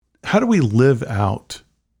how do we live out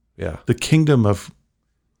the kingdom of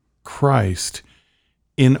Christ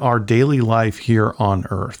in our daily life here on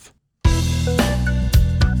earth?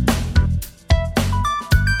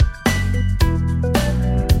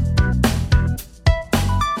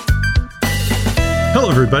 Hello,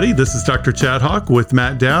 everybody. This is Dr. Chad Hawk with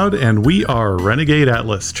Matt Dowd, and we are Renegade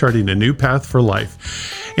Atlas, charting a new path for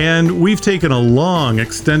life. And we've taken a long,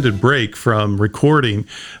 extended break from recording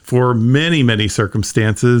for many, many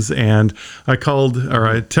circumstances. And I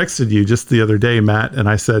texted you just the other day, Matt, and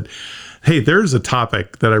I said, hey, there's a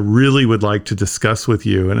topic that I really would like to discuss with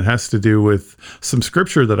you, and it has to do with some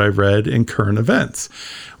scripture that I've read in current events.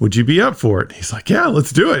 Would you be up for it? He's like, yeah,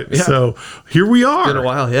 let's do it. Yeah. So here we are. It's been a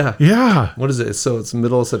while, yeah. Yeah. What is it? So it's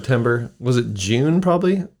middle of September. Was it June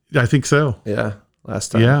probably? I think so. Yeah,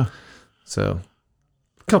 last time. Yeah. So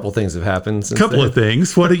a couple things have happened since couple of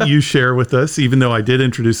things. Why don't you share with us, even though I did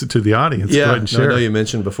introduce it to the audience? Yeah, Go ahead and share. I know you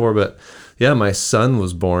mentioned before, but yeah, my son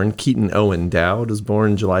was born. Keaton Owen Dowd was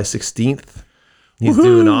born July 16th. He's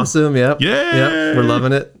doing awesome. Yep. Yeah. Yep. We're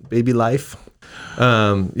loving it. Baby life.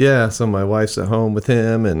 So my wife's at home with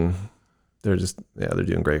him, and they're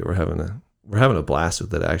doing great. We're having a blast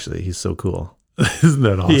with it, actually. He's so cool. Isn't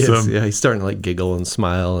that awesome? He's starting to like giggle and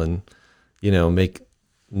smile and, make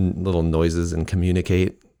little noises and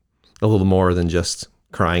communicate a little more than just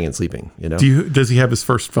crying and sleeping, Does he have his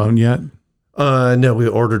first phone yet? No, we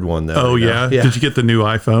ordered one though. Oh, yeah? Did you get the new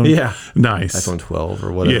iPhone? Yeah. Nice. iPhone 12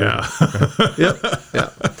 or whatever. Yeah. Yep. Yeah.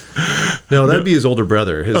 No, that'd be his older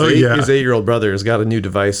brother. His 8-year-old brother has got a new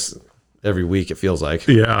device every week, it feels like.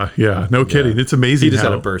 Yeah. No kidding. It's amazing. He just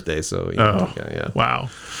had a birthday, so wow.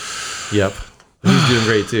 Yep. He's doing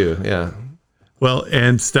great too. Yeah. Well,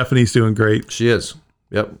 and Stephanie's doing great. She is.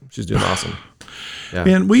 Yep. She's doing awesome. Yeah.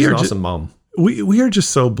 Man, she's an awesome mom. We are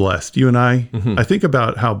just so blessed. You and I, I think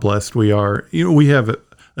about how blessed we are. We have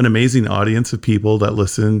an amazing audience of people that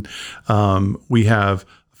listen. We have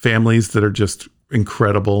families that are just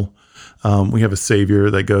incredible. We have a Savior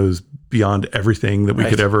that goes beyond everything that we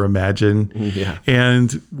could ever imagine. Yeah.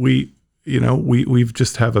 And we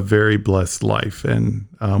just have a very blessed life, and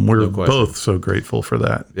we're both so grateful for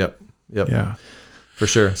that. Yep. Yeah. For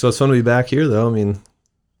sure. So it's fun to be back here, though. I mean,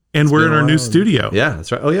 and we're in our new studio. Yeah,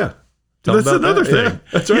 that's right. Oh, yeah. That's another thing. Yeah,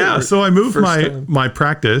 that's right. Yeah, so I moved my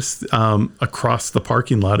practice across the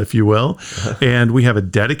parking lot, if you will, and we have a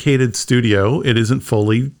dedicated studio. It isn't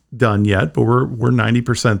fully done yet, but we're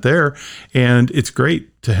 90% there, and it's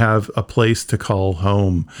great to have a place to call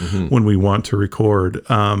home when we want to record.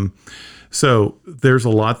 So there's a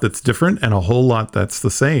lot that's different and a whole lot that's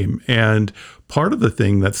the same. And part of the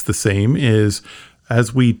thing that's the same is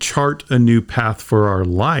as we chart a new path for our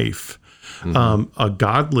life, a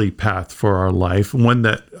godly path for our life, one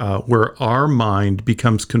that where our mind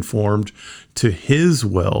becomes conformed to His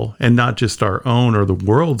will and not just our own or the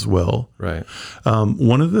world's will. Right.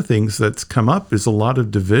 One of the things that's come up is a lot of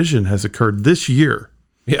division has occurred this year.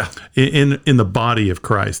 Yeah. In the body of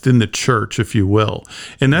Christ, in the church, if you will,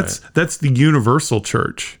 and that's the universal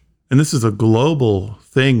church. And this is a global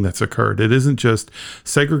thing that's occurred. It isn't just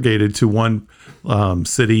segregated to one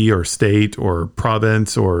city or state or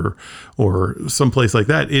province or someplace like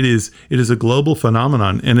that. It is a global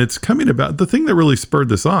phenomenon, and it's coming about. The thing that really spurred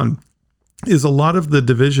this on is a lot of the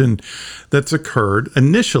division that's occurred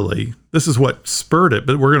initially. This is what spurred it,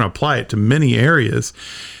 but we're going to apply it to many areas.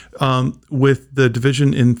 With the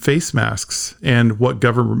division in face masks and what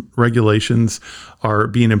government regulations are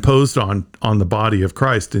being imposed on the body of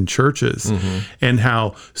Christ in churches, and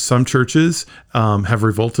how some churches have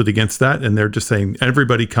revolted against that, and they're just saying,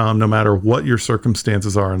 everybody come, no matter what your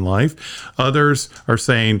circumstances are in life. Others are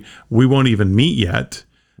saying, we won't even meet yet.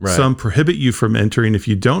 Right. Some prohibit you from entering if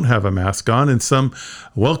you don't have a mask on, and some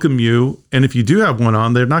welcome you. And if you do have one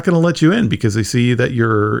on, they're not going to let you in because they see that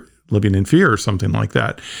you're living in fear or something like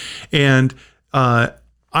that. And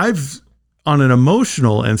I've, on an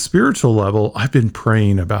emotional and spiritual level, I've been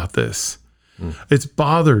praying about this. It's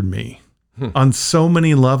bothered me on so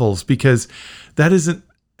many levels, because that isn't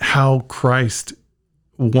how Christ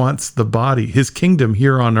wants the body. His kingdom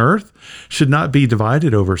here on earth should not be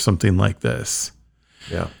divided over something like this.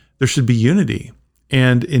 Yeah. There should be unity.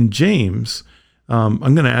 And in James, I'm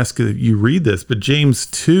going to ask you read this, but James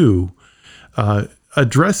 2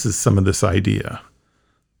 addresses some of this idea.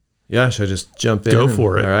 Yeah, should I just jump in? Go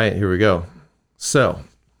for it. All right, here we go. So,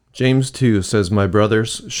 James 2 says, "My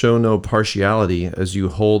brothers, show no partiality as you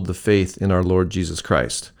hold the faith in our Lord Jesus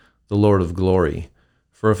Christ, the Lord of glory.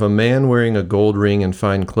 For if a man wearing a gold ring and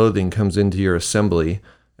fine clothing comes into your assembly,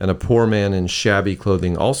 and a poor man in shabby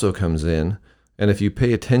clothing also comes in, and if you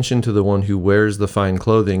pay attention to the one who wears the fine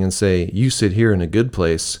clothing and say, 'You sit here in a good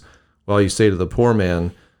place,' while you say to the poor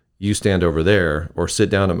man, you stand over there, or sit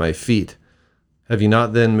down at my feet. Have you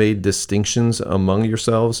not then made distinctions among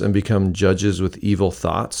yourselves and become judges with evil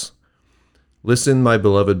thoughts? Listen, my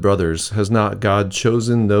beloved brothers, has not God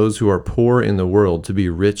chosen those who are poor in the world to be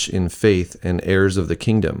rich in faith and heirs of the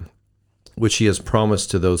kingdom, which he has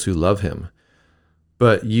promised to those who love him?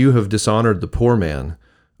 But you have dishonored the poor man.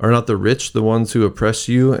 Are not the rich the ones who oppress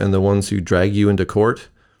you and the ones who drag you into court?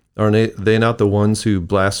 Are they not the ones who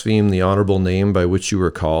blaspheme the honorable name by which you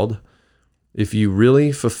were called? If you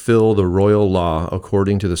really fulfill the royal law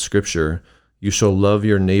according to the scripture, you shall love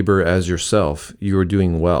your neighbor as yourself, you are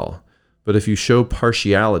doing well. But if you show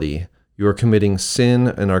partiality, you are committing sin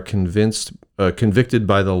and are convicted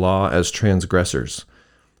by the law as transgressors.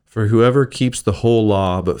 For whoever keeps the whole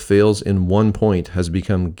law but fails in one point has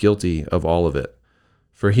become guilty of all of it.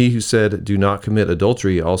 For he who said, do not commit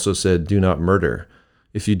adultery, also said, do not murder.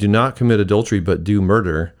 If you do not commit adultery but do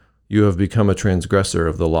murder, you have become a transgressor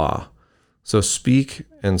of the law. So speak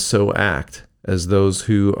and so act as those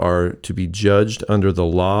who are to be judged under the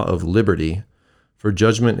law of liberty, for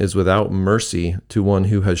judgment is without mercy to one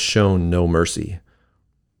who has shown no mercy.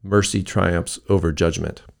 Mercy triumphs over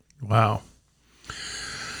judgment. Wow.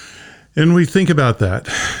 And we think about that.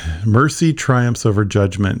 Mercy triumphs over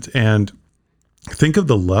judgment. And think of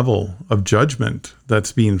the level of judgment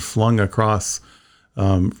that's being flung across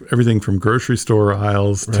everything from grocery store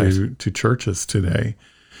aisles to churches today.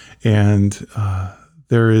 And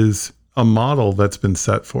there is a model that's been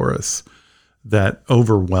set for us that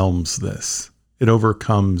overwhelms this. It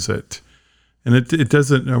overcomes it. And it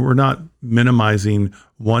doesn't, we're not minimizing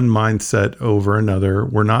one mindset over another.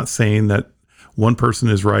 We're not saying that one person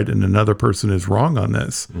is right and another person is wrong on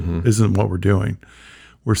this. Isn't what we're doing.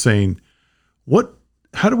 We're saying,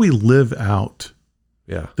 how do we live out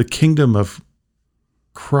the kingdom of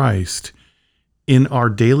Christ in our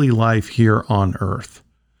daily life here on earth?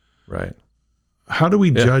 Right. How do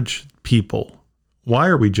we judge people? Why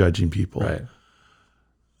are we judging people? Right.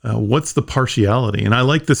 What's the partiality? And I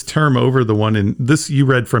like this term over the one in this you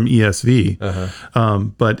read from ESV,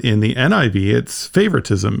 but in the NIV, it's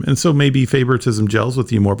favoritism. And so maybe favoritism gels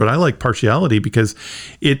with you more, but I like partiality because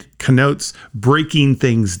it connotes breaking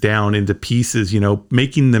things down into pieces,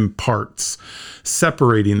 making them parts,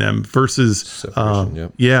 separating them versus,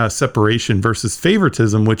 separation versus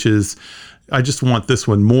favoritism, which is, I just want this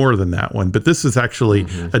one more than that one. But this is actually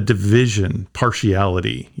a division,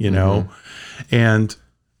 partiality, and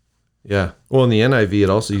yeah. Well, in the NIV, it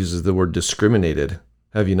also uses the word discriminated.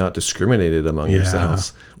 Have you not discriminated among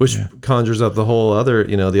yourselves? Which conjures up the whole other,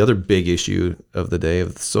 the other big issue of the day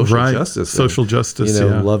of social justice. Social justice,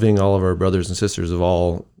 loving all of our brothers and sisters of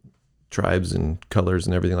all tribes and colors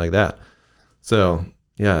and everything like that. So,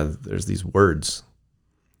 there's these words.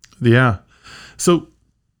 Yeah. So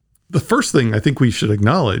the first thing I think we should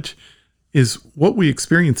acknowledge is what we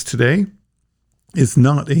experience today is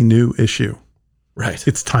not a new issue. Right.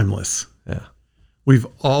 It's timeless. Yeah. We've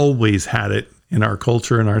always had it in our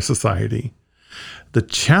culture and our society. The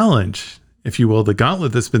challenge, if you will, the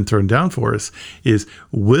gauntlet that's been thrown down for us is,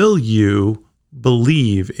 will you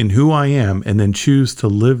believe in who I am and then choose to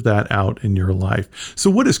live that out in your life? So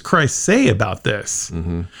what does Christ say about this?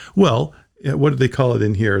 Well, what did they call it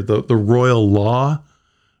in here? The royal law,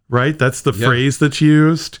 right? That's the phrase that's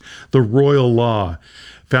used. The royal law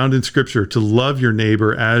found in Scripture, to love your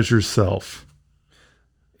neighbor as yourself.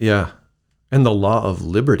 Yeah. And the law of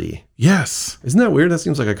liberty. Yes. Isn't that weird? That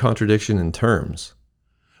seems like a contradiction in terms.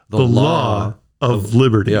 The law of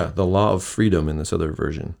liberty. Yeah. The law of freedom in this other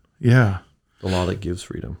version. Yeah. The law that gives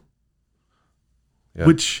freedom. Yeah.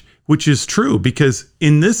 Which is true, because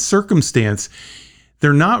in this circumstance,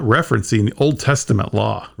 they're not referencing the Old Testament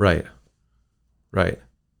law. Right.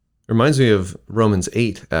 Reminds me of Romans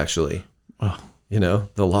 8, actually. Oh.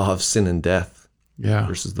 The law of sin and death. Yeah.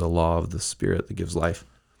 Versus the law of the Spirit that gives life.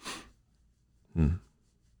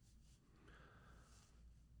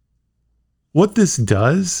 What this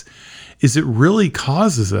does is it really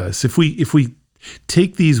causes us, if we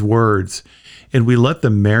take these words and we let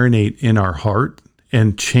them marinate in our heart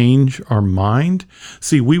and change our mind,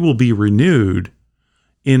 we will be renewed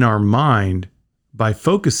in our mind by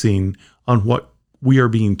focusing on what we are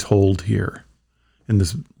being told here in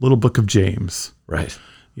this little book of James. Right.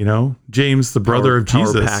 James, the brother of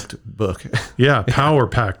Jesus. Power-packed book.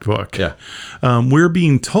 Power-packed book. Yeah. We're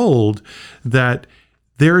being told that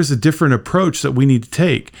there is a different approach that we need to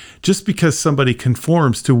take. Just because somebody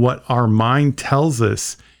conforms to what our mind tells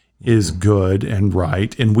us is good and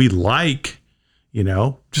right, and we like,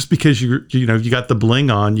 just because you got the bling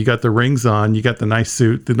on, you got the rings on, you got the nice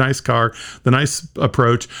suit, the nice car, the nice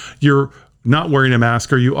approach, you're not wearing a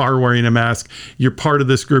mask or you are wearing a mask. You're part of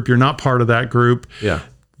this group. You're not part of that group. Yeah.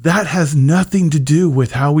 That has nothing to do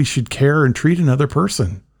with how we should care and treat another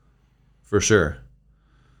person. For sure.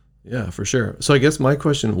 Yeah, for sure. So I guess one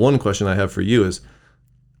question I have for you is,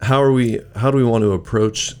 how do we want to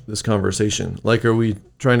approach this conversation? Like, are we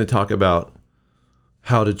trying to talk about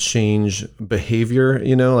how to change behavior,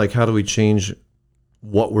 like how do we change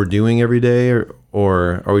what we're doing every day,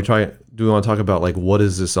 or do we want to talk about like, what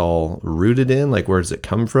is this all rooted in? Like, where does it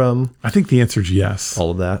come from? I think the answer is yes. All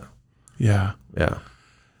of that. Yeah. Yeah.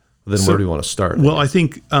 Then where do we want to start? Well, I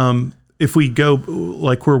think if we go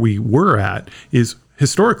like where we were at is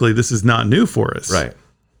historically, this is not new for us. Right.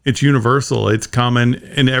 It's universal. It's common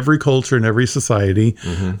in every culture, in every society.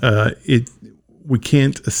 We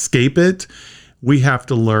can't escape it. We have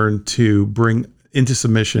to learn to bring into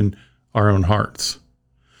submission our own hearts.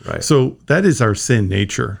 Right. So that is our sin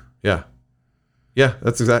nature. Yeah. Yeah,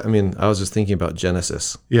 that's exactly. I mean, I was just thinking about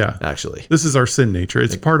Genesis. Yeah. Actually. This is our sin nature.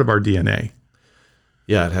 It's part of our DNA.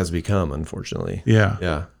 Yeah, it has become, unfortunately. Yeah.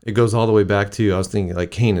 Yeah. It goes all the way back to, I was thinking like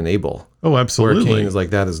Cain and Abel. Oh, absolutely. Where Cain is like,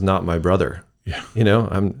 that is not my brother. Yeah.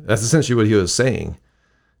 That's essentially what he was saying,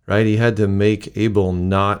 right? He had to make Abel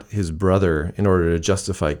not his brother in order to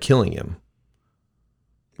justify killing him.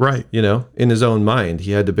 Right. In his own mind,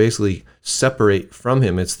 he had to basically separate from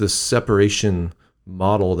him. It's this separation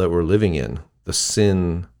model that we're living in, the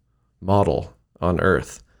sin model on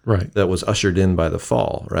earth. Right. That was ushered in by the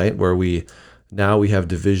fall, right? Where now we have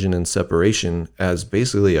division and separation as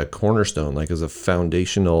basically a cornerstone, like as a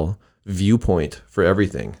foundational viewpoint for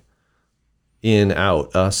everything. In,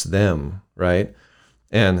 out, us, them, right?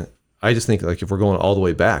 And I just think like if we're going all the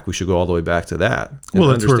way back, we should go all the way back to that. Well,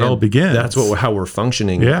 that's where it all begins. That's how we're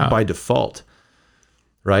functioning by default,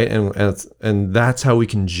 right? And that's how we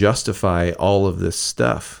can justify all of this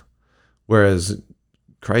stuff. Whereas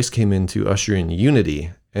Christ came in to usher in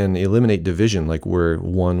unity and eliminate division, like we're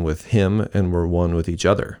one with him and we're one with each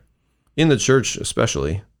other. In the church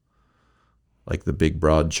especially, like the big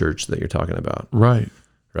broad church that you're talking about. Right.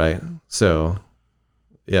 Right. So,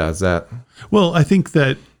 yeah, is that? Well, I think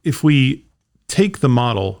that if we take the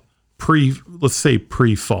model let's say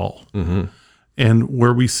pre-fall, and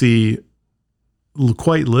where we see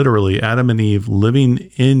quite literally Adam and Eve living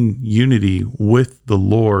in unity with the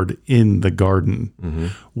Lord in the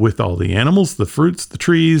garden, with all the animals, the fruits, the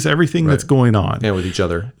trees, everything that's going on. And with each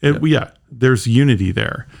other. Yeah, there's unity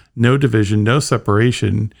there. No division, no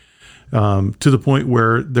separation, to the point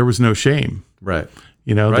where there was no shame. Right.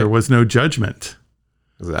 There was no judgment.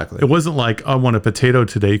 Exactly. It wasn't like, I want a potato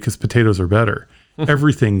today because potatoes are better.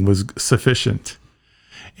 Everything was sufficient.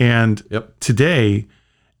 And today,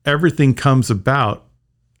 everything comes about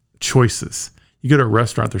choices. You go to a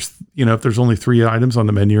restaurant, there's, if there's only 3 items on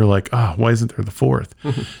the menu, you're like, why isn't there the 4th?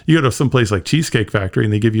 You go to someplace like Cheesecake Factory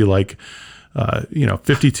and they give you like,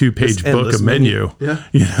 52-page book of menu. Yeah.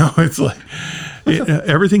 It's like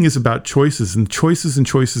everything is about choices and choices and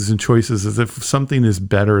choices and choices, as if something is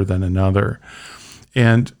better than another.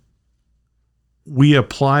 And we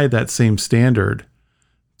apply that same standard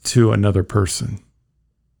to another person.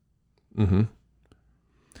 Mm-hmm.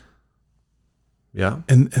 Yeah.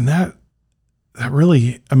 And that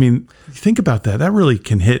really, think about that. That really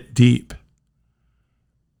can hit deep.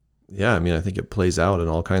 Yeah. I think it plays out in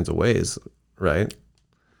all kinds of ways, right?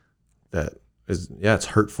 That is, it's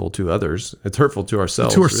hurtful to others. It's hurtful to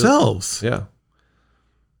ourselves. Really. Yeah.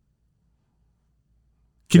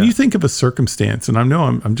 Can you think of a circumstance? And I know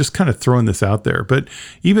I'm just kind of throwing this out there, but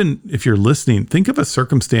even if you're listening, think of a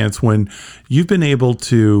circumstance when you've been able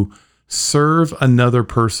to serve another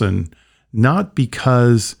person, not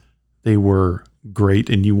because they were great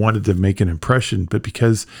and you wanted to make an impression, but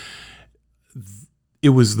because it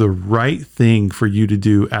was the right thing for you to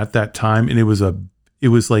do at that time. And it was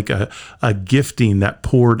like a gifting that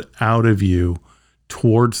poured out of you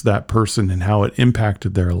towards that person and how it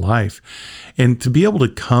impacted their life. And to be able to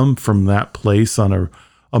come from that place on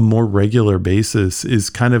a more regular basis is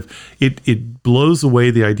kind of, it blows away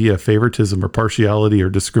the idea of favoritism or partiality or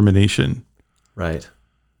discrimination. Right.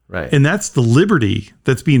 Right. And that's the liberty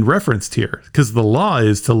that's being referenced here, because the law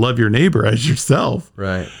is to love your neighbor as yourself.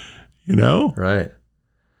 Right. Right.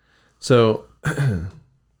 So,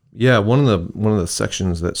 yeah, one of the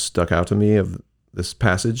sections that stuck out to me of this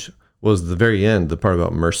passage was the very end, the part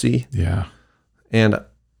about mercy. Yeah. And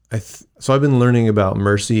so I've been learning about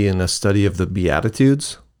mercy in a study of the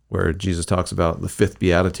Beatitudes, where Jesus talks about the 5th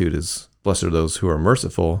Beatitude is, blessed are those who are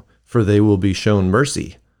merciful, for they will be shown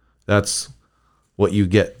mercy. That's what you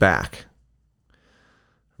get back,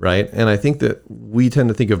 right? And I think that we tend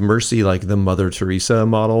to think of mercy like the Mother Teresa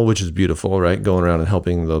model, which is beautiful, right? Going around and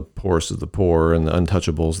helping the poorest of the poor and the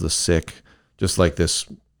untouchables, the sick, just like this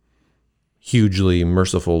hugely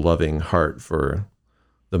merciful, loving heart for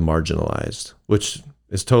the marginalized, which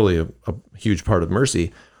is totally a huge part of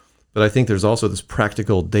mercy. But I think there's also this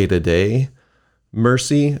practical day-to-day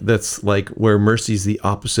mercy that's like where mercy is the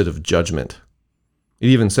opposite of judgment. It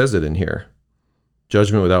even says it in here.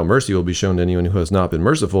 Judgment without mercy will be shown to anyone who has not been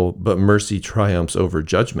merciful, but mercy triumphs over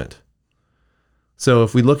judgment. So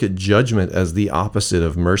if we look at judgment as the opposite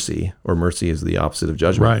of mercy, or mercy is the opposite of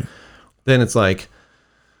judgment, Right. then it's like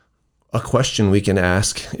a question we can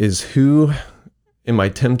ask is, who am I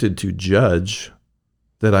tempted to judge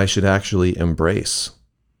that I should actually embrace?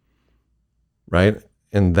 Right?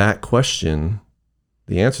 And that question,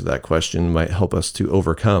 the answer to that question might help us to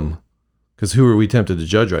overcome. Because who are we tempted to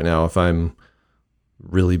judge right now if I'm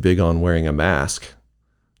really big on wearing a mask,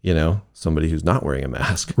 somebody who's not wearing a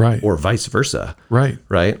mask, Right. or vice versa, Right.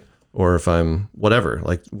 right? Or if I'm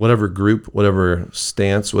whatever group, whatever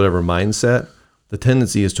stance, whatever mindset, the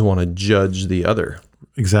tendency is to want to judge the other.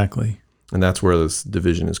 Exactly. And that's where this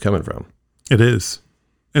division is coming from. It is.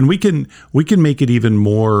 And we can make it even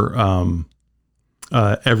more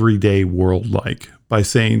everyday world-like by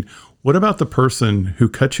saying, what about the person who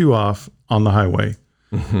cut you off on the highway?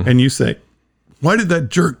 Mm-hmm. And you say, why did that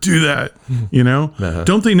jerk do that?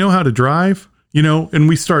 Don't they know how to drive? And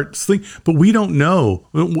we start thinking, but we don't know.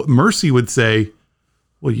 What mercy would say,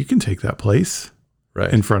 well, you can take that place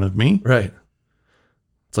Right. in front of me. Right.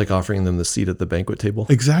 It's like offering them the seat at the banquet table.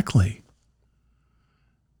 Exactly.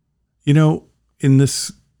 In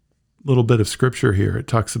this little bit of scripture here, it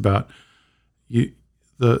talks about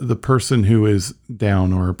the person who is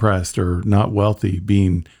down or oppressed or not wealthy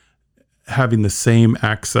having the same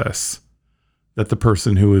access that the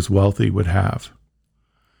person who is wealthy would have.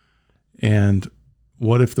 And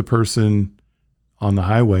what if the person on the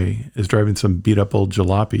highway is driving some beat up old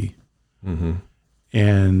jalopy, mm-hmm.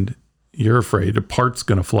 and you're afraid a part's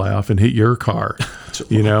going to fly off and hit your car,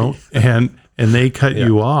 and they cut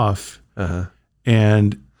you off,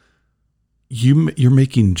 and you're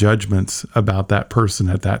making judgments about that person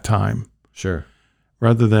at that time. Sure.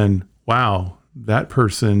 Rather than, wow, that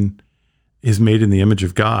person is made in the image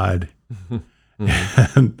of God.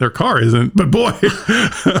 And their car isn't, but boy,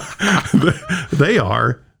 they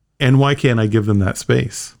are. And why can't I give them that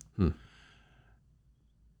space?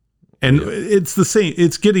 And it's the same.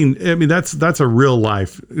 It's getting, that's a real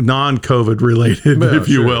life, non-COVID related, if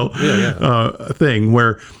you will, thing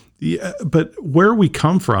where, but where we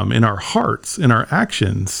come from in our hearts, in our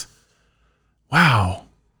actions, wow,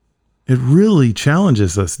 it really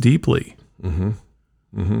challenges us deeply. Mm-hmm.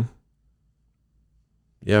 Mm-hmm.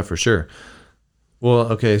 Yeah, for sure.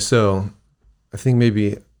 Well, okay, so I think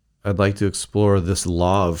maybe I'd like to explore this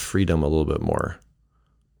law of freedom a little bit more.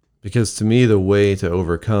 Because to me, the way to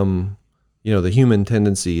overcome, the human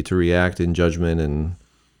tendency to react in judgment and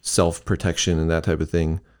self-protection and that type of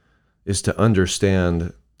thing is to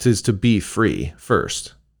understand, is to be free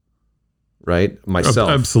first, right?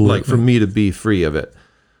 Myself. Absolutely. Like for me to be free of it.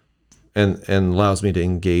 And allows me to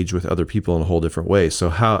engage with other people in a whole different way.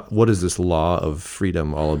 So what is this law of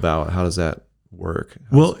freedom all about? How does that work?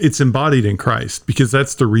 Well, it's embodied in Christ because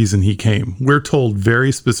that's the reason he came. We're told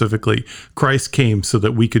very specifically, Christ came so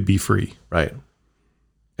that we could be free. Right.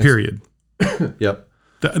 Period. Yep.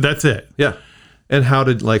 That's it. Yeah. And how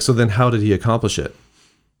did he accomplish it?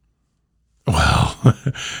 Well,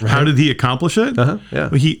 how did he accomplish it? Yeah.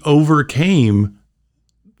 Well, he overcame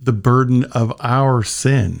the burden of our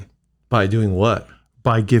sin. By doing what?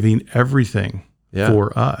 By giving everything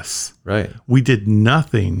for us. Right. We did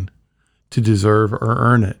nothing to deserve or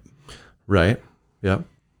earn it. Right. Yep.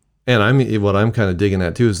 And what I'm kind of digging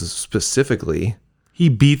at too is specifically, he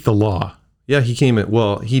beat the law. Yeah,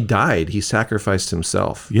 he died. He sacrificed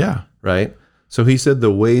himself. Yeah. Right. So he said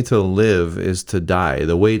the way to live is to die.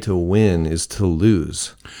 The way to win is to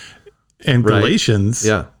lose. And right? Galatians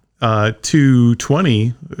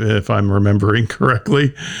 2:20, if I'm remembering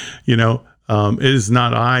correctly, it is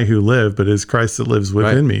not I who live, but it is Christ that lives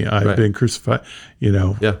within me. I've been crucified,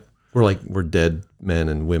 Yeah. We're dead men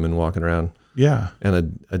and women walking around. Yeah.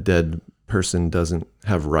 And a dead person doesn't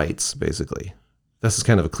have rights, basically. This is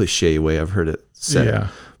kind of a cliche way I've heard it said. Yeah.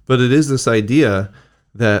 But it is this idea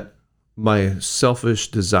that my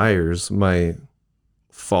selfish desires, my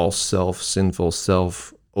false self, sinful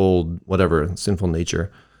self, old, whatever, sinful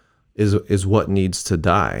nature, is what needs to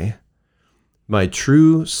die. My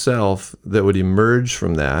true self that would emerge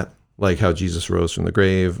from that, like how Jesus rose from the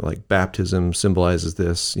grave, like baptism symbolizes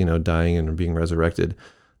this, dying and being resurrected.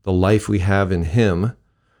 The life we have in him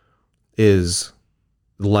is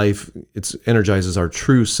life. It energizes our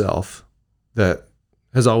true self that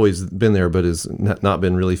has always been there, but has not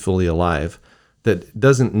been really fully alive, that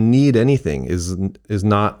doesn't need anything, is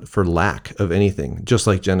not for lack of anything, just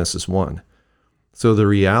like Genesis 1. So the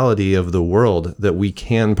reality of the world that we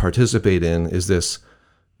can participate in is this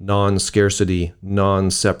non-scarcity,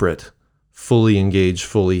 non-separate, fully engaged,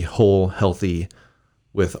 fully whole, healthy,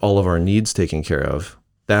 with all of our needs taken care of.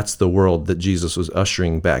 That's the world that Jesus was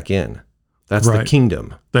ushering back in. That's the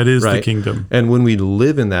kingdom. That is right? the kingdom. And when we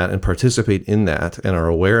live in that and participate in that and are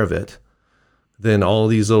aware of it, then all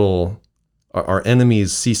these our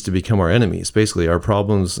enemies cease to become our enemies. Basically, our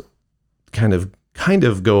problems kind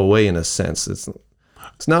of go away in a sense. It's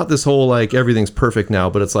not this whole like everything's perfect now,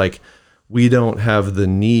 but it's like we don't have the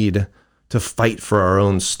need to fight for our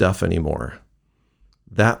own stuff anymore.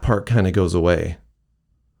 That part kind of goes away.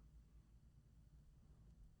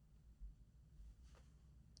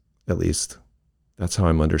 At least that's how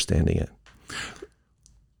I'm understanding it.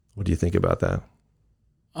 What do you think about that?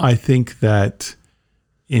 I think that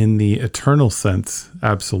in the eternal sense,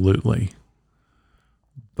 absolutely.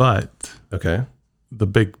 But okay, the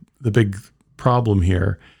big problem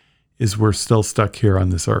here is we're still stuck here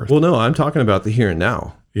on this earth. Well, no, I'm talking about the here and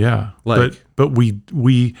now. Yeah. Like, but we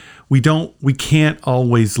can't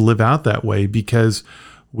always live out that way because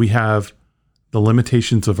we have the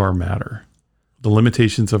limitations of our matter, the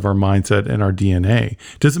limitations of our mindset and our DNA.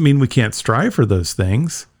 Doesn't mean we can't strive for those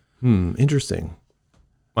things. Interesting.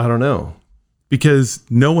 I don't know. Because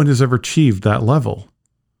no one has ever achieved that level.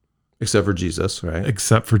 Except for Jesus, right?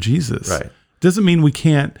 Except for Jesus. Right. Doesn't mean we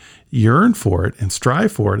can't yearn for it and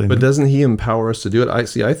strive for it. But doesn't he empower us to do it? I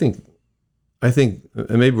think,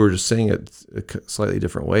 and maybe we're just saying it slightly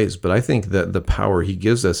different ways, but I think that the power he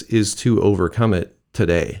gives us is to overcome it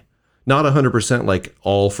today. Not 100% like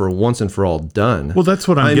all for once and for all done. Well, that's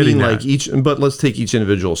what I'm getting at. But let's take each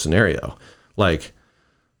individual scenario. Like,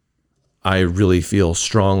 I really feel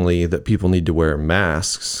strongly that people need to wear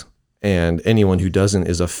masks, and anyone who doesn't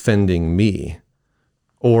is offending me.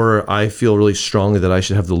 Or I feel really strongly that I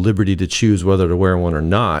should have the liberty to choose whether to wear one or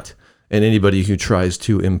not, and anybody who tries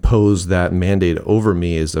to impose that mandate over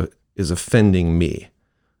me is offending me.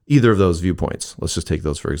 Either of those viewpoints. Let's just take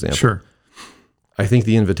those for example. Sure. I think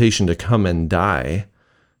the invitation to come and die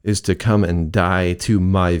is to come and die to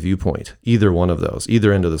my viewpoint. Either one of those,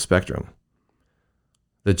 either end of the spectrum.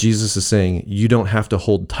 That Jesus is saying, you don't have to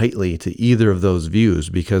hold tightly to either of those views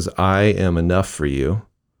because I am enough for you,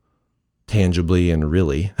 tangibly and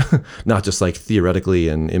really, not just like theoretically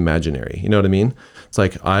and imaginary. You know what I mean? It's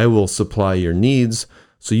like, I will supply your needs,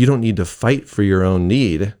 so you don't need to fight for your own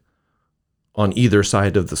need on either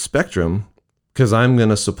side of the spectrum because I'm going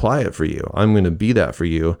to supply it for you. I'm going to be that for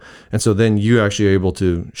you. And so then you actually are able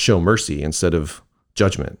to show mercy instead of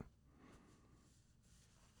judgment.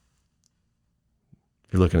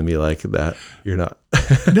 You're looking at me like that. You're not.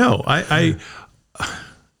 No, I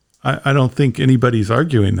don't think anybody's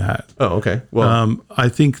arguing that. Oh, okay. Well, I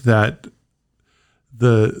think that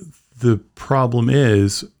the problem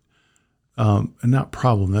is, and not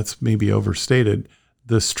problem, that's maybe overstated.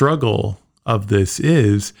 The struggle of this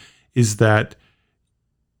is that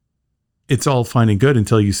it's all fine and good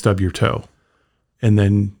until you stub your toe. And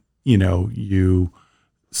then,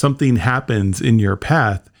 something happens in your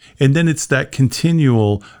path, and then it's that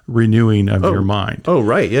continual renewing of your mind. Oh,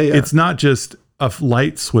 right. Yeah. It's not just a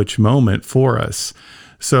light switch moment for us.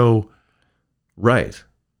 So, right.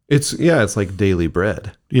 It's like daily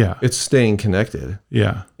bread. Yeah. It's staying connected.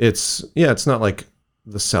 Yeah. It's not like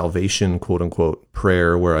the salvation, quote unquote,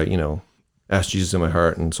 prayer where I, ask Jesus in my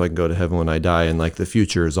heart and so I can go to heaven when I die and like the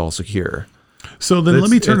future is all secure. So then let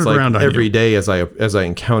me turn it around on every you. day as I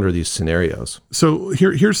encounter these scenarios. So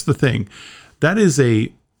here's the thing. That is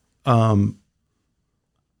a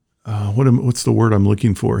what's the word I'm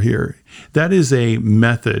looking for here? That is a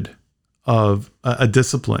method of a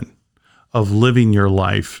discipline of living your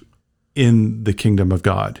life in the kingdom of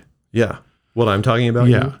God. Yeah. What I'm talking about?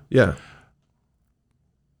 Yeah. Yeah.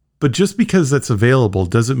 But just because that's available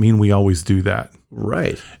doesn't mean we always do that.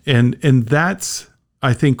 Right. And that's,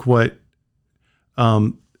 I think, what,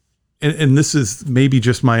 and this is maybe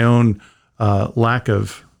just my own lack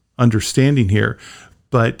of understanding here,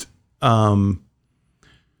 but that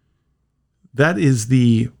is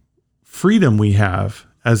the freedom we have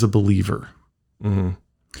as a believer. Mm-hmm.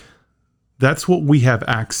 That's what we have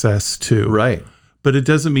access to. Right. But it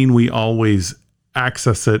doesn't mean we always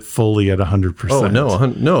access it fully at 100%. Oh,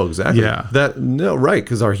 no, exactly. Yeah. Right.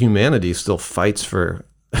 Because our humanity still fights for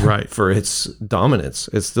its dominance.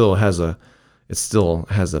 It still has a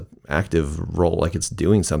active role, like it's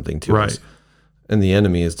doing something to us. and the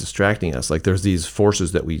enemy is distracting us. Like there's these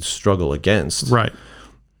forces that we struggle against. Right.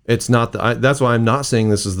 It's not that's why I'm not saying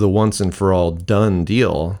this is the once and for all done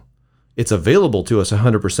deal. It's available to us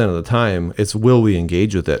 100% of the time. It's will we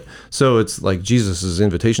engage with it? So it's like Jesus's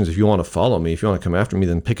invitations. If you want to follow me, if you want to come after me,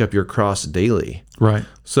 then pick up your cross daily. Right.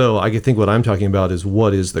 So I think what I'm talking about is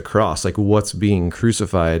what is the cross? Like what's being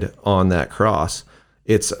crucified on that cross?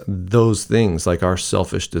 It's those things like our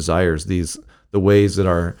selfish desires, the ways that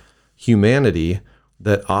our humanity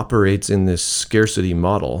that operates in this scarcity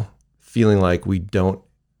model, feeling like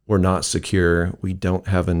we're not secure, we don't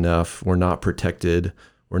have enough, we're not protected,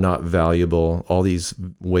 we're not valuable, all these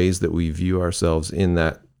ways that we view ourselves in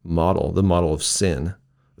that model, the model of sin.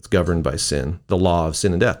 It's governed by sin, the law of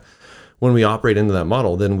sin and death. When we operate into that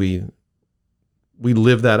model, then we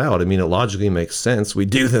live that out. I mean, it logically makes sense. We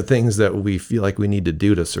do the things that we feel like we need to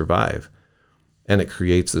do to survive. And it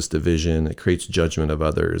creates this division. It creates judgment of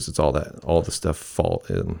others. It's all the stuff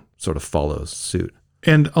sort of follows suit.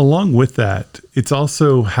 And along with that, it's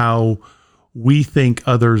also how we think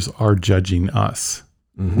others are judging us.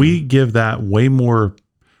 Mm-hmm. We give that way more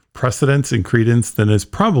precedence and credence than is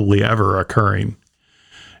probably ever occurring,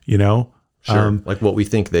 you know? Sure. Like what we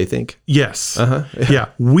think they think? Yes. Uh-huh. Yeah.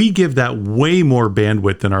 We give that way more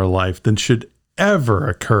bandwidth in our life than should ever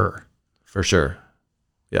occur. For sure.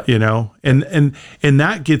 Yeah. You know, and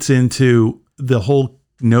that gets into the whole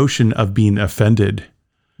notion of being offended.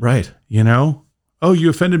 Right. You know? Oh,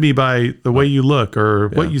 you offended me by the way you look or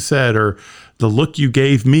what you said or the look you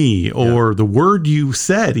gave me or the word you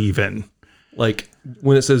said even. Like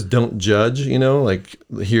when it says don't judge, you know, like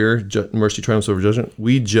here, mercy triumphs over judgment.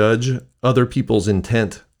 We judge other people's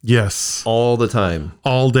intent. Yes. All the time.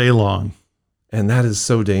 All day long. And that is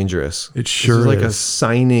so dangerous. It sure is. Like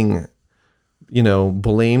assigning, you know,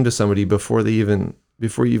 blame to somebody before you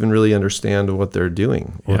even really understand what they're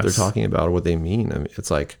doing, what they're talking about or what they mean. I mean,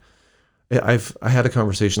 it's like, I had a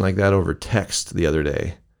conversation like that over text the other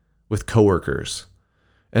day with coworkers,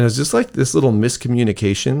 and it's just like this little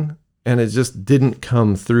miscommunication, and it just didn't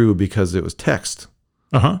come through because it was text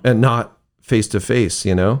and not face to face.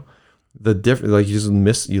 You know, the different, like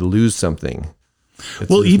you lose something.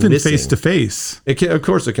 Well, even face to face, of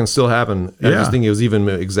course, it can still happen. I just think it was even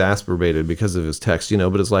exacerbated because of his text. You know,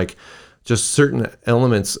 but it's like just certain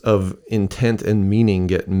elements of intent and meaning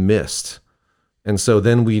get missed. And so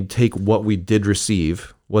then we take what we did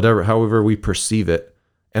receive, however we perceive it,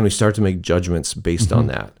 and we start to make judgments based on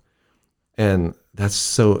that. And it's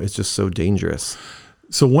just so dangerous.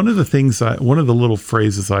 So one of the little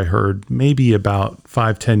phrases I heard maybe about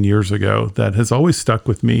 5-10 years ago that has always stuck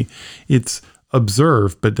with me, it's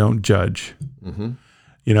observe, but don't judge. Mm-hmm.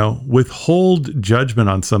 You know, withhold judgment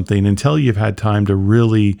on something until you've had time to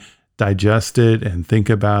really digest it and think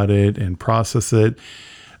about it and process it.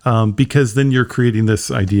 Because then you're creating this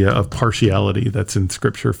idea of partiality that's in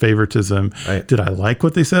scripture, favoritism. Right. Did I like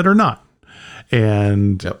what they said or not?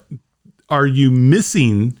 And are you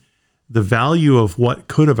missing the value of what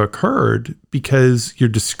could have occurred because you're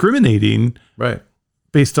discriminating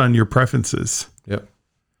based on your preferences? Yep.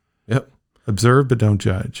 Observe, but don't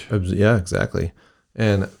judge. Yeah, exactly.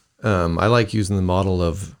 And I like using the model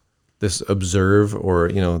of this observe, or,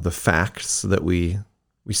 you know, the facts that we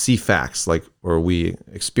see facts, like, or we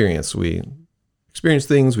experience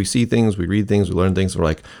things, we see things, we read things, we learn things. We're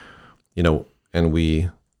like, you know, and we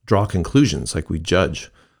draw conclusions, like we judge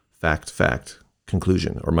fact,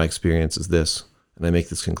 conclusion, or my experience is this, and I make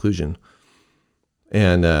this conclusion.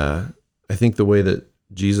 And I think the way that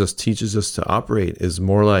Jesus teaches us to operate is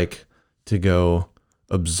more like to go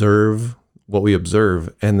observe what we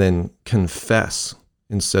observe and then confess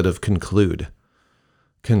instead of conclude.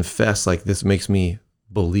 Confess, like, this makes me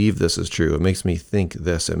believe this is true. It makes me think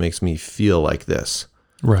this. It makes me feel like this.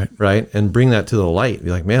 Right. And bring that to the light.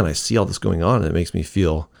 Be like, man, I see all this going on, and it makes me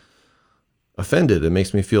feel offended. It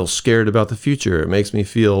makes me feel scared about the future. It makes me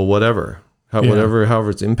feel whatever it's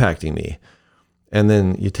impacting me. And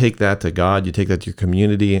then you take that to God, you take that to your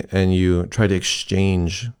community, and you try to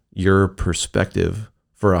exchange your perspective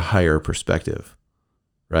for a higher perspective,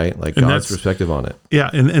 right? Like God's perspective on it. Yeah.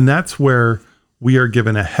 And that's where we are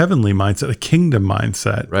given a heavenly mindset, a kingdom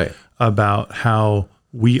mindset, about how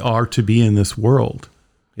we are to be in this world.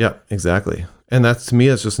 Yeah, exactly. And that's, to me,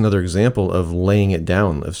 that's just another example of laying it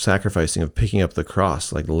down, of sacrificing, of picking up the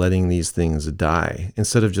cross, like letting these things die,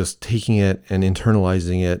 instead of just taking it and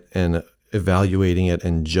internalizing it and evaluating it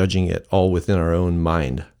and judging it all within our own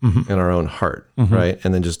mind and our own heart, right?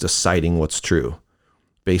 And then just deciding what's true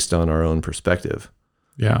based on our own perspective.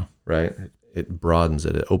 Yeah. Right? It broadens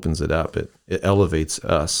it, it opens it up, it elevates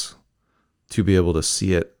us to be able to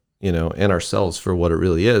see it, you know, and ourselves for what it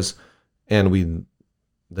really is, and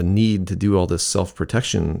the need to do all this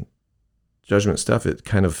self-protection judgment stuff, it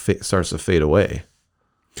kind of starts to fade away.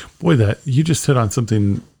 Boy, that you just hit on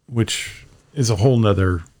something which is a whole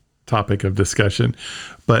nother topic of discussion,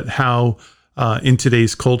 but how in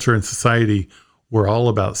today's culture and society, we're all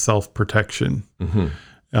about self-protection.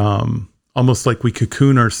 Almost like we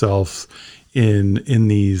cocoon ourselves in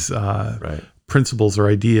these principles or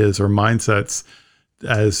ideas or mindsets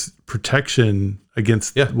as protection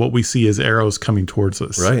against what we see as arrows coming towards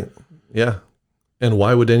us. Right. Yeah. And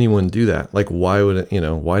why would anyone do that? Like, why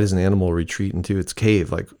does an animal retreat into its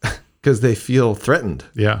cave? Like, because they feel threatened.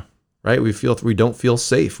 Yeah. Right. We don't feel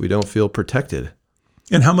safe. We don't feel protected.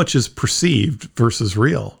 And how much is perceived versus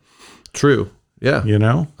real? True. Yeah. You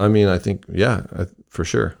know? I mean, I think, for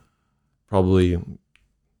sure. Probably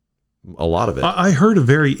a lot of it. I heard a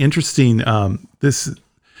very interesting, this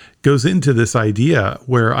goes into this idea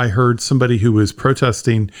where I heard somebody who was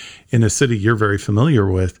protesting in a city you're very familiar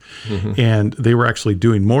with, and they were actually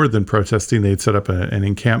doing more than protesting. They'd set up an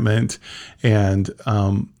encampment, and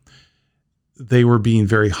they were being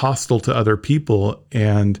very hostile to other people.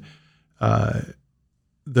 And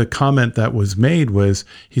the comment that was made was,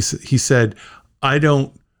 he said,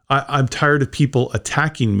 I'm tired of people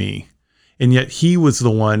attacking me. And yet he was the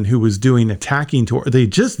one who was doing attacking they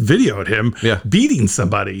just videoed him beating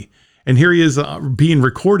somebody. And here he is being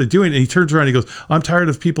recorded doing it. And he turns around and he goes, I'm tired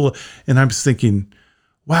of people. And I'm just thinking,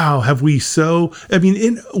 wow, how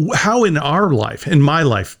in our life, in my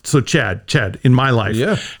life, so Chad, in my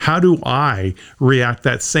life, how do I react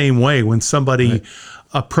that same way when somebody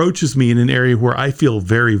approaches me in an area where I feel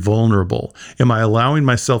very vulnerable? Am I allowing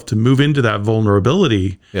myself to move into that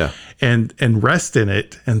vulnerability and rest in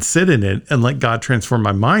it and sit in it and let God transform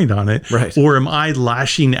my mind on it? Right. Or am I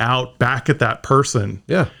lashing out back at that person?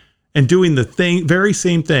 Yeah. And doing the very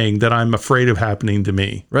same thing that I'm afraid of happening to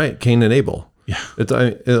me? Right. Cain and Abel. Yeah. It's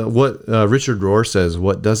what Richard Rohr says,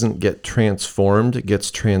 what doesn't get transformed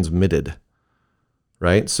gets transmitted.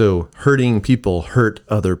 Right. So hurting people hurt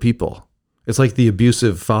other people. It's like the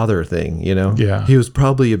abusive father thing, you know? Yeah. He was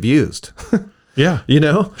probably abused. Yeah. You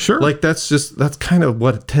know? Sure. Like that's kind of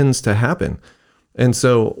what tends to happen. And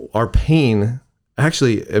so our pain,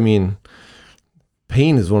 actually,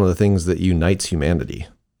 pain is one of the things that unites humanity.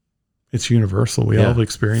 It's universal. We all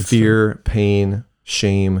experience fear, pain,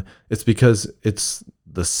 shame. It's because it's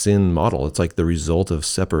the sin model. It's like the result of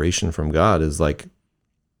separation from God is like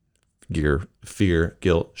fear,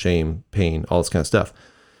 guilt, shame, pain, all this kind of stuff.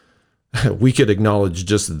 We could acknowledge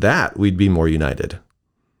just that, we'd be more united.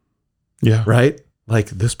 Yeah. Right? Like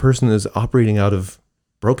this person is operating out of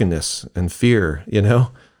brokenness and fear, you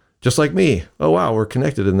know, just like me. Oh, wow, we're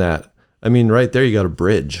connected in that. I mean, right there, you got a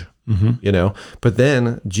bridge, you know, but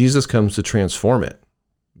then Jesus comes to transform it.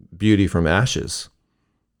 Beauty from ashes.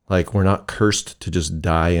 Like we're not cursed to just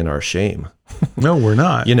die in our shame. No, we're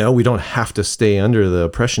not. You know, we don't have to stay under the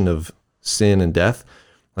oppression of sin and death.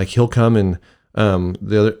 Like he'll come and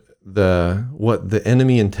what the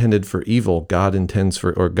enemy intended for evil, God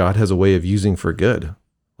has a way of using for good.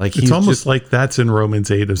 Like it's almost like that's in Romans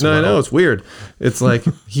 8 as well. No, I know, it's weird. It's like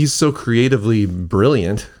he's so creatively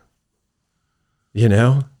brilliant, you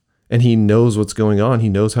know, and he knows what's going on. He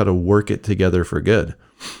knows how to work it together for good.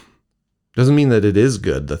 Doesn't mean that it is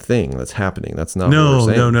good, the thing that's happening. That's not what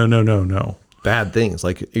we're saying. No. Bad things,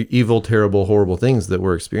 like evil, terrible, horrible things that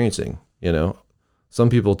we're experiencing, you know. Some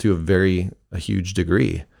people to a huge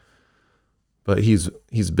degree. But he's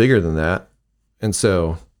bigger than that. And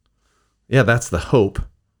so, yeah, that's the hope,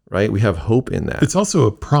 right? We have hope in that. It's also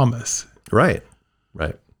a promise. Right.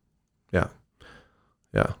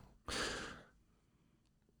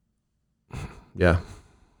 Yeah.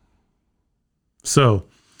 So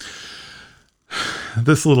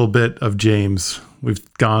this little bit of James,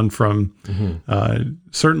 we've gone from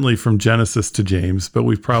certainly from Genesis to James, but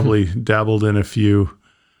we've probably dabbled in a few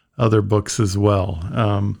other books as well.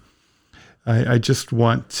 I just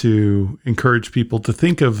want to encourage people to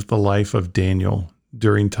think of the life of Daniel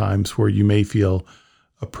during times where you may feel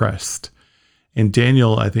oppressed. And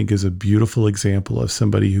Daniel, I think, is a beautiful example of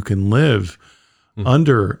somebody who can live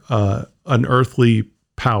under an earthly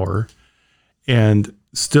power and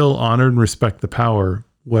still honor and respect the power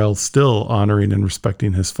while still honoring and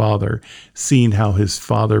respecting his father, seeing how his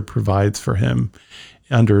father provides for him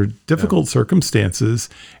under difficult circumstances.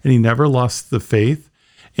 And he never lost the faith.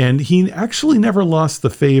 And he actually never lost the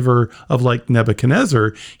favor of like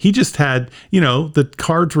Nebuchadnezzar. He just had, the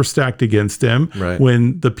cards were stacked against him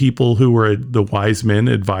when the people who were the wise men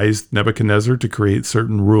advised Nebuchadnezzar to create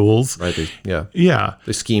certain rules. Right.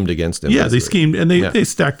 They schemed against him. Yeah, they schemed and they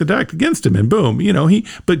stacked the deck against him and boom,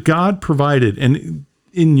 but God provided. And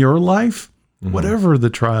in your life, whatever the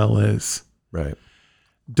trial is, Right.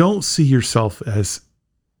 don't see yourself as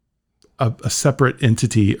a separate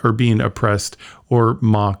entity or being oppressed or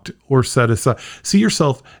mocked or set aside. See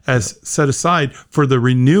yourself as set aside for the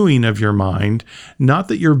renewing of your mind, not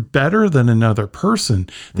that you're better than another person,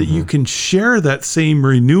 that you can share that same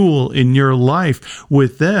renewal in your life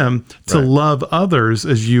with them to love others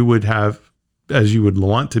as you would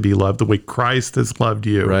want to be loved, the way Christ has loved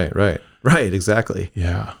you. Right, exactly.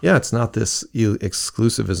 Yeah. Yeah, it's not this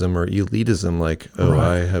exclusivism or elitism like,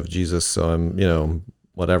 I have Jesus, so I'm,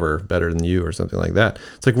 whatever, better than you or something like that.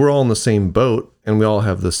 It's like we're all in the same boat and we all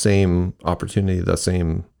have the same opportunity, the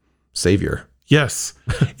same Savior. Yes.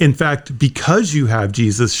 In fact, because you have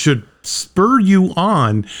Jesus should spur you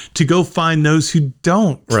on to go find those who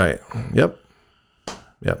don't. Right. Yep,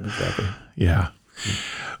 exactly. Yeah.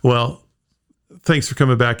 Well, thanks for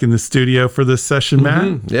coming back in the studio for this session,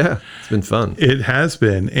 Matt. Yeah, it's been fun. It has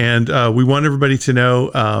been. And we want everybody to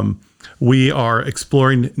know we are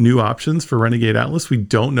exploring new options for Renegade Atlas. We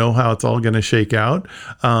don't know how it's all going to shake out,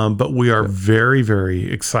 but we are very,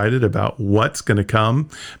 very excited about what's going to come.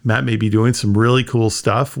 Matt may be doing some really cool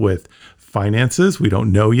stuff with finances. We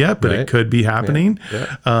don't know yet, but it could be happening.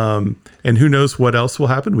 Yeah. And who knows what else will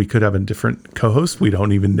happen? We could have a different co-host. We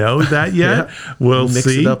don't even know that yet. We'll Mix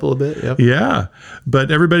see. it up a little bit. Yep. Yeah.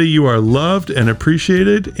 But everybody, you are loved and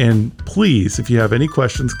appreciated. And please, if you have any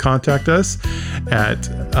questions, contact us at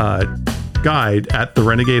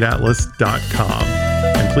guide@therenegadeatlas.com.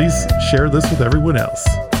 And please share this with everyone else.